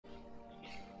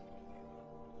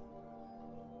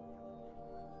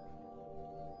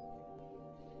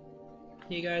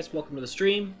Hey guys, welcome to the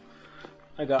stream.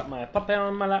 I got my puppy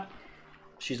on my lap.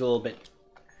 She's a little bit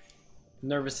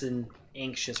nervous and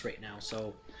anxious right now,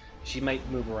 so she might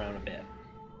move around a bit.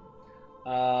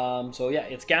 So yeah,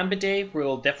 it's Gambit Day.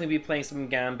 We'll definitely be playing some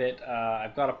Gambit.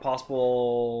 I've got a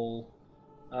possible...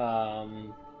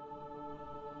 Can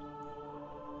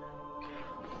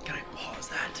I pause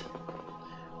that?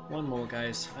 One moment,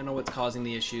 guys. I know what's causing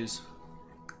the issues.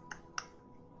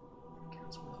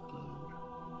 Cancel upload.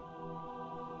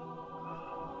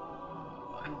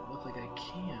 I don't look like I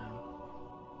can.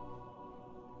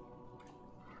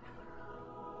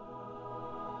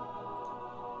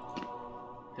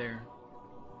 There.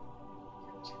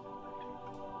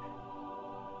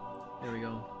 There we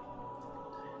go.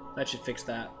 That should fix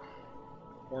that.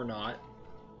 Or not.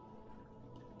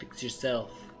 Fix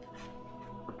yourself.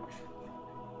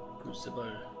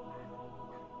 Crucible.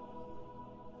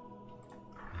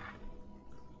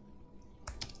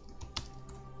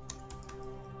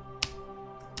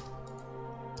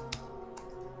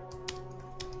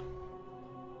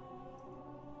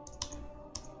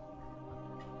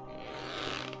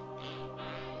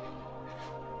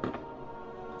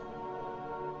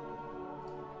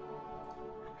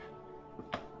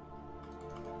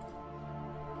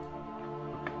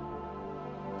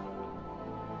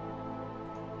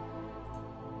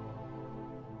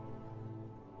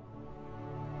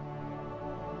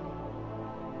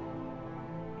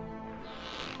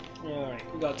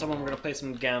 Alright, we got someone we're gonna play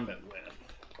some Gambit with.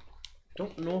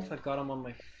 Don't know if I've got him on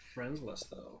my friends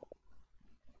list though.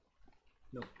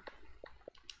 Nope.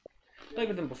 Played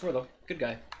with him before though. Good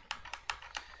guy.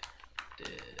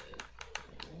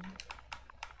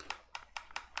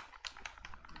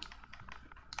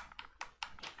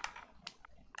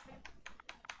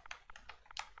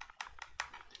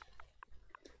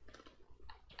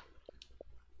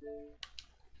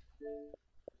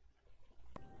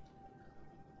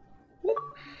 Whoop.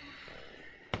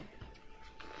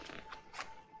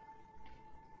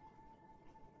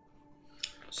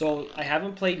 So I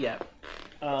haven't played yet.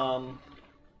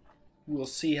 We'll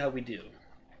see how we do.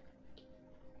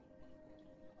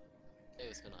 Hey,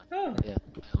 what's going on? Oh. Yeah,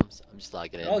 I'm just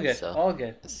logging in. All good. So All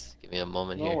good. just give me a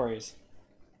moment No here. worries.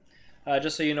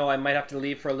 Just so you know, I might have to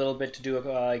leave for a little bit to do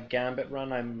a Gambit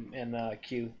run. I'm in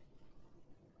queue.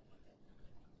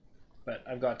 But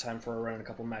I've got time for a run in a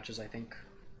couple matches, I think.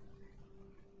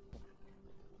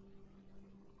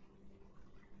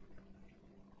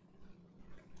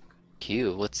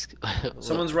 Q, what's...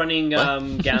 Someone's running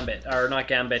Gambit, or not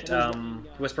Gambit,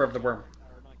 Whisper of the Worm.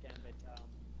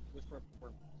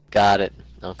 Got it.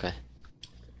 Okay.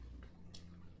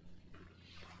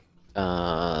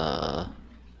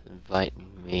 Invite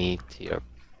me to your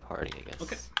party, I guess.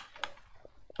 Okay.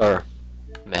 Or,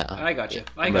 man, I got you. yeah,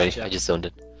 I I'm got ready. you. I just zoned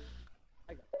it.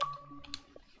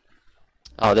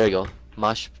 Oh, there you go.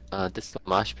 Mosh. This is the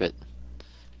mosh pit.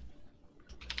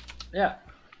 Yeah.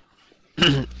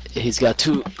 He's got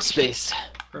 2 space.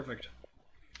 Perfect.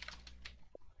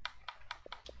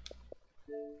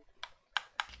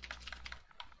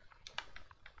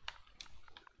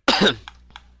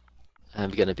 I'm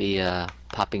gonna be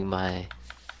popping my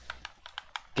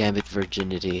Gambit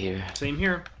virginity here. Same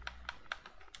here.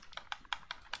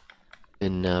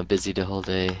 Been busy the whole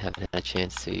day, haven't had a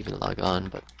chance to even log on,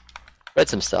 but read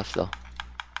some stuff though.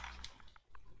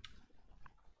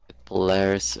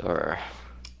 Polaris or...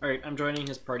 Alright, I'm joining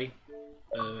his party.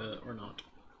 Or not.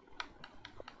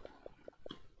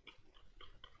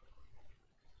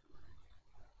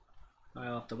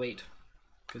 I'll have to wait,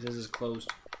 because his is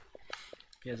closed.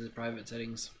 He has his private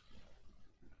settings.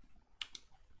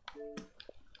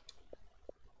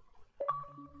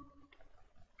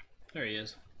 There he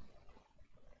is.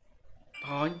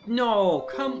 Oh no!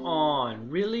 Come on!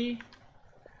 Really?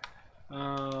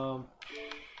 Find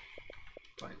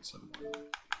someone.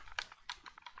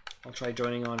 I'll try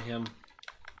joining on him.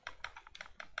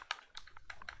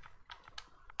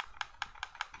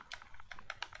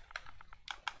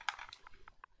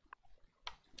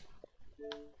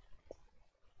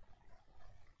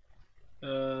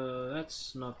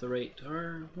 That's not the right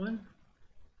one.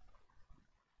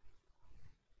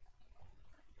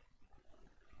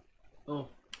 Oh.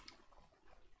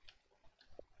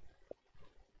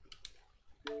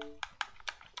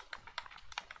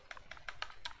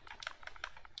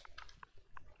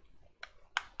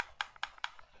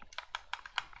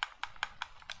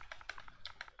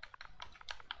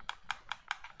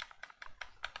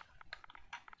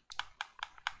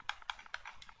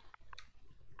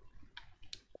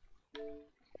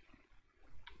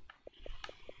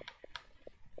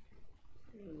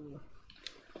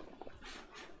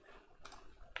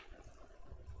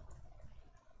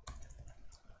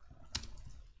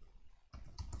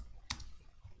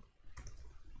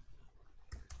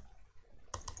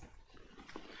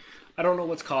 I don't know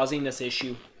what's causing this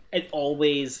issue. It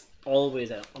always on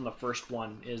the first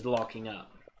one is locking up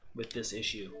with this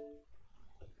issue.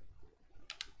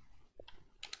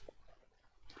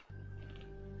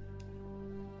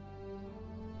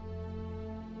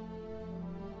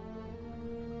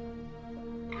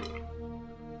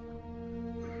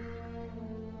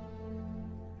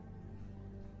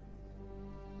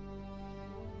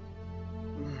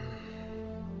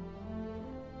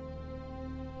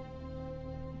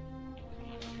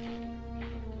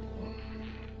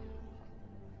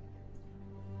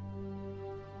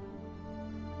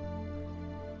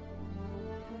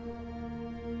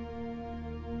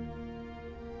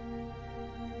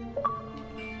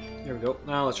 There we go.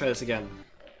 Now let's try this again.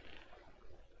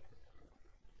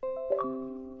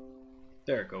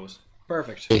 There it goes.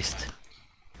 Perfect. Paste.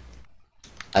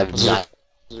 I've not.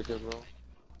 This is a good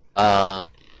roll.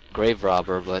 Grave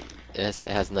Robber, but it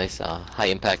has nice high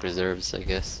impact reserves, I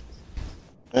guess.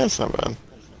 That's not bad.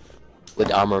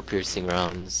 With armor piercing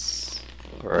rounds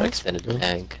or That's extended good.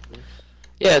 tank.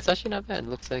 Yeah, it's actually not bad.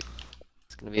 Looks like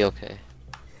it's gonna be okay.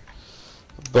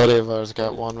 A buddy of ours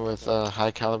got one with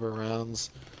high caliber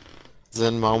rounds,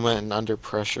 Zen Moment, and Under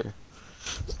Pressure.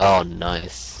 Oh,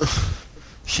 nice.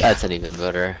 That's an even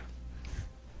better.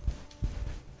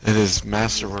 And his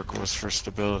masterwork was for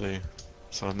stability.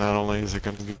 So not only is it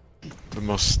going to be the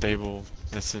most stable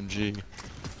SMG,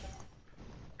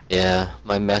 Yeah,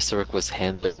 my masterwork was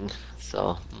handling,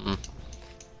 so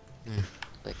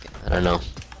like I don't know.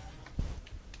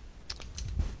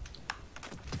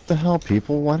 What the hell,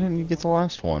 people? Why didn't you get the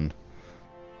last one?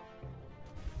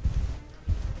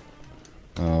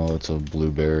 Oh, it's a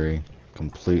blueberry.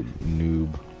 Complete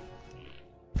noob.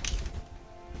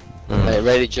 Alright,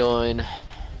 ready to join.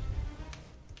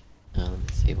 Let me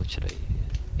see, what should I use?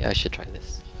 Yeah, I should try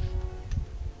this.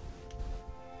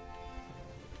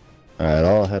 Alright,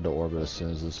 I'll head to orbit as soon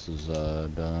as this is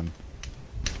done.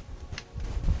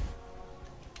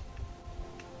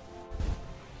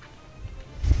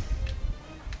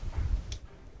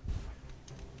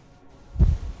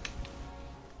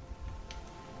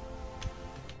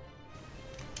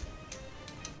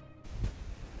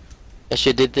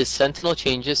 Actually, did the Sentinel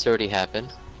changes already happen?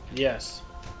 Yes.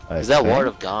 Because that Ward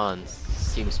of Dawn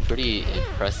seems pretty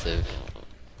impressive.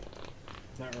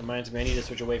 That reminds me, I need to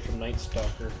switch away from Night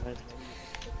Stalker.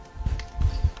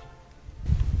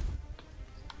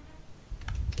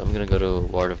 So I'm gonna go to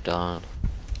Ward of Dawn.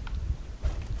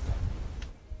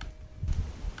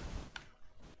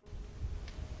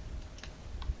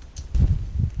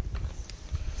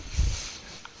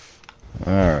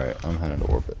 Alright, I'm heading to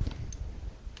orbit.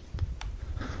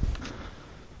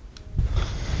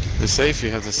 they say if you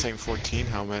have the same 14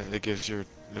 helmet, it'll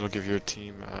give your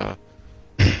team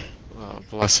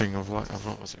blessing of what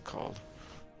was it called?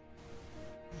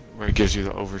 Where it gives you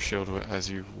the overshield as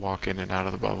you walk in and out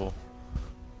of the bubble.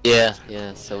 Yeah,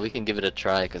 so we can give it a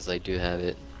try because I do have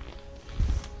it.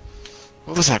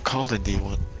 What was that called in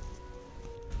D1?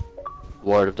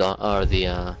 Ward of Dawn, or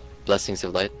the Blessings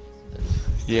of Light.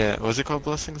 Yeah, was it called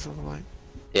Blessings of the Light?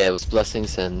 Yeah, it was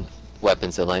Blessings and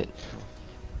Weapons of Light.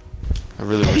 I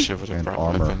really wish it would have And brought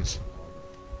armor. weapons.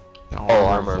 The Oh, of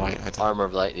Armor, Light, I think. Armor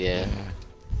of Light, yeah.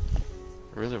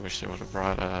 I really wish they would have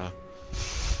brought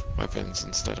weapons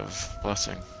instead of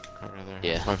blessing, or rather,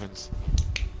 Yeah. weapons.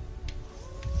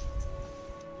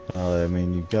 I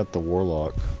mean, you've got the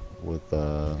Warlock with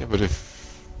Yeah, but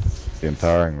if the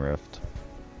Empowering Rift.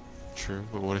 true,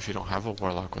 but what if you don't have a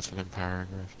warlock with an empowering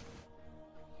rift?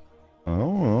 Oh,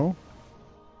 well.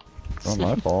 It's not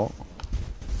my fault.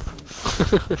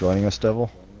 Joining us, Devil?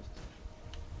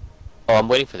 Oh, I'm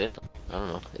waiting for it. I don't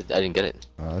know. I didn't get it.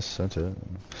 I sent it.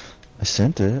 I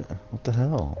sent it. What the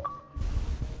hell?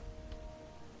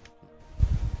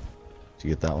 Did you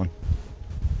get that one?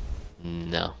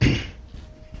 No.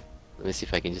 Let me see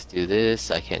if I can just do this.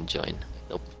 I can't join.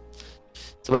 Nope.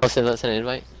 Someone else send an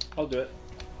invite? I'll do it.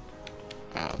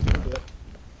 Oh, Do no. it.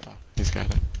 Oh, he's got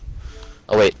it.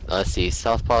 Oh wait, let's see.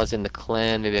 Southpaw is in the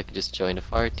clan. Maybe I could just join the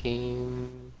fire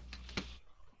team.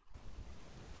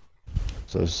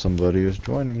 So somebody is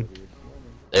joining.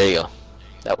 There you go.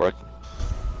 That worked.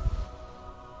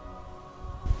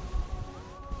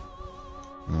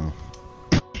 Oh.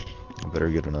 I better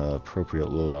get an appropriate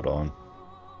loadout on.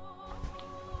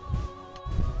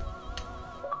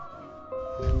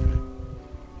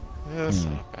 Yeah, that's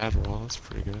not a bad roll. That's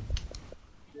pretty good.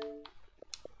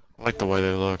 I like the way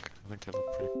they look. I think they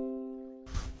look pretty.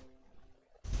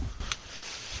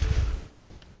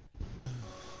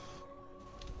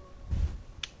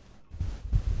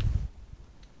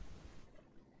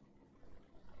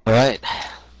 Alright.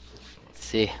 Let's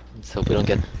see. Let's hope we don't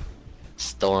get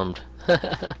stormed.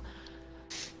 Gonna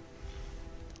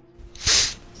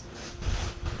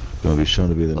be shown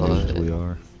to be the ninjas we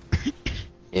are.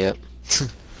 Yep.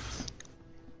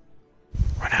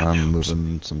 I'm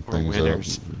moving some We're things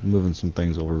winners. up, moving some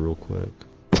things over real quick.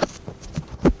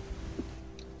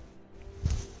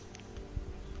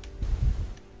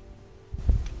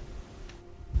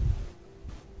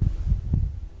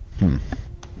 Hmm.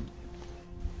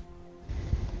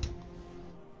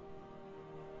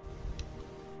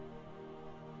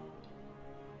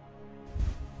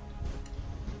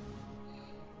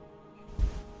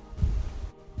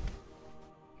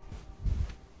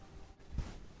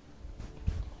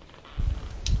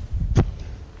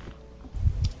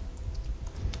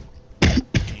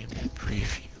 Gambit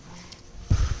preview.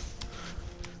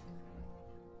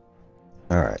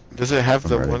 Alright. Does it have I'm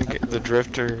the ready.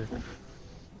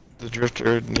 the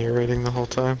drifter narrating the whole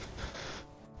time?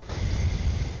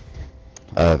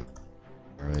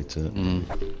 Right it.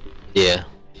 Yeah.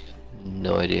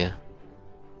 No idea.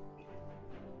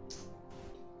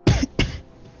 I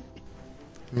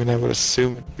mean, I would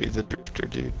assume it'd be the drifter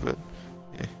dude, but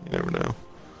yeah, you never know.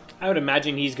 I would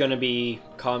imagine he's going to be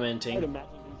commenting.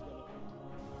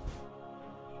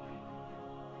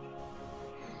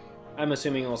 I'm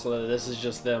assuming also that this is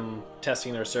just them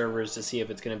testing their servers to see if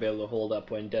it's going to be able to hold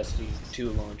up when Destiny 2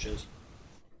 launches.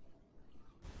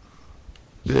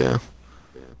 Yeah.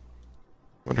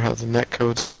 Wonder how the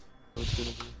netcode's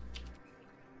gonna be.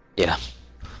 Yeah.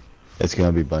 It's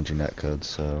gonna be Bungie netcode,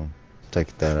 so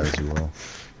take that as you will.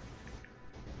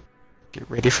 Get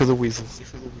ready for the weasels.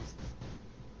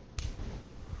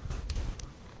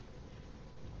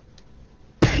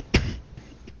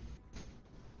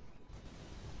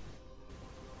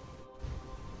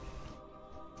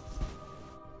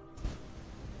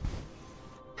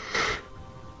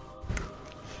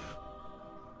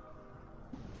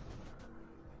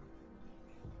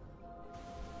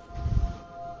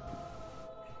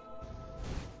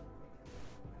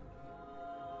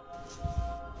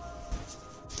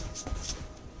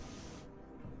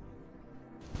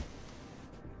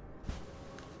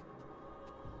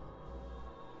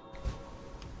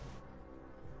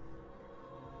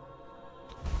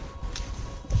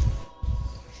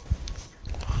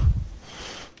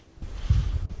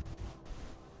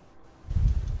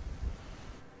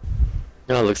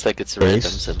 No, it looks like it's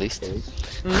randoms at least.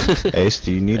 Ace,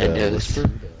 do you need I a noticed.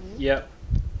 whisper? Yep.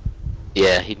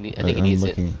 Yeah, I think he I'm needs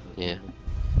looking. it. Yeah.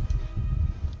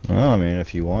 Well, I mean,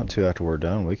 if you want to after we're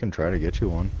done, we can try to get you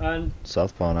one. And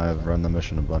Southpaw and I have run the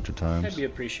mission a bunch of that'd times. be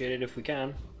appreciated if we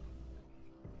can.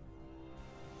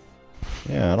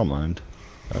 Yeah, I don't mind.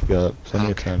 I've got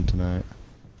plenty of time tonight.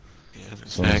 Yeah,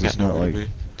 As long as it's not like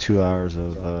 2 hours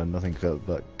of nothing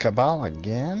but Cabal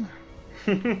again.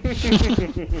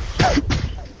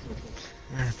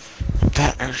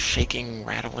 That earth-shaking,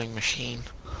 rattling machine.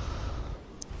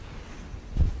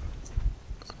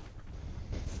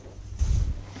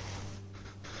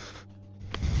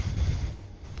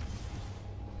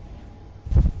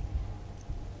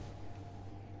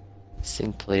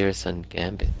 Sync players on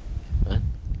Gambit. What?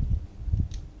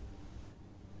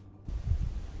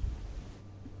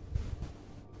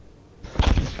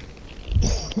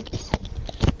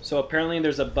 So apparently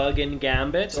there's a bug in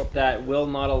Gambit that will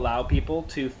not allow people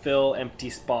to fill empty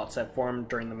spots that form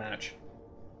during the match.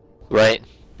 Right.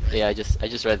 Yeah, I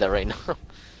just read that right now.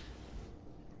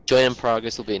 Join in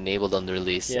progress will be enabled on the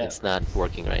release. Yeah. It's not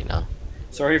working right now.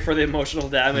 Sorry for the emotional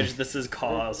damage this has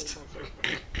caused.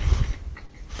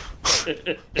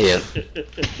 Yeah.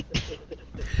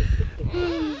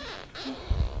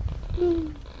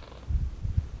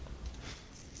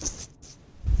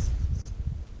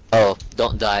 Oh,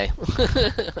 don't die.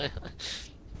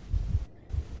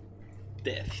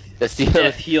 Death. That's the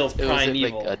Death heals it was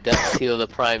primeval. like Death heal the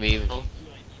primeval.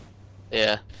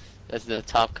 Yeah, that's the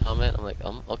top comment. I'm like,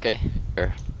 okay,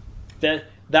 sure.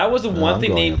 That was the one I'm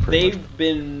thing going to pretty they've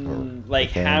been or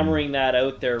like can. hammering that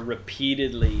out there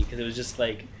repeatedly because it was just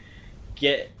like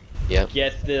get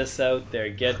this out there,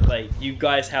 you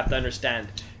guys have to understand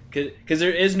because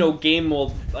there is no game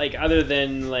mode like other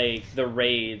than like the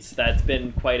raids that's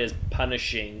been quite as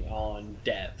punishing on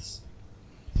deaths.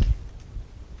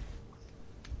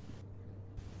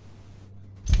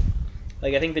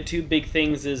 Like I think the two big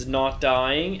things is not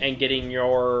dying and getting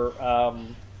your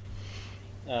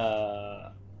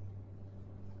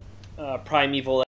primeval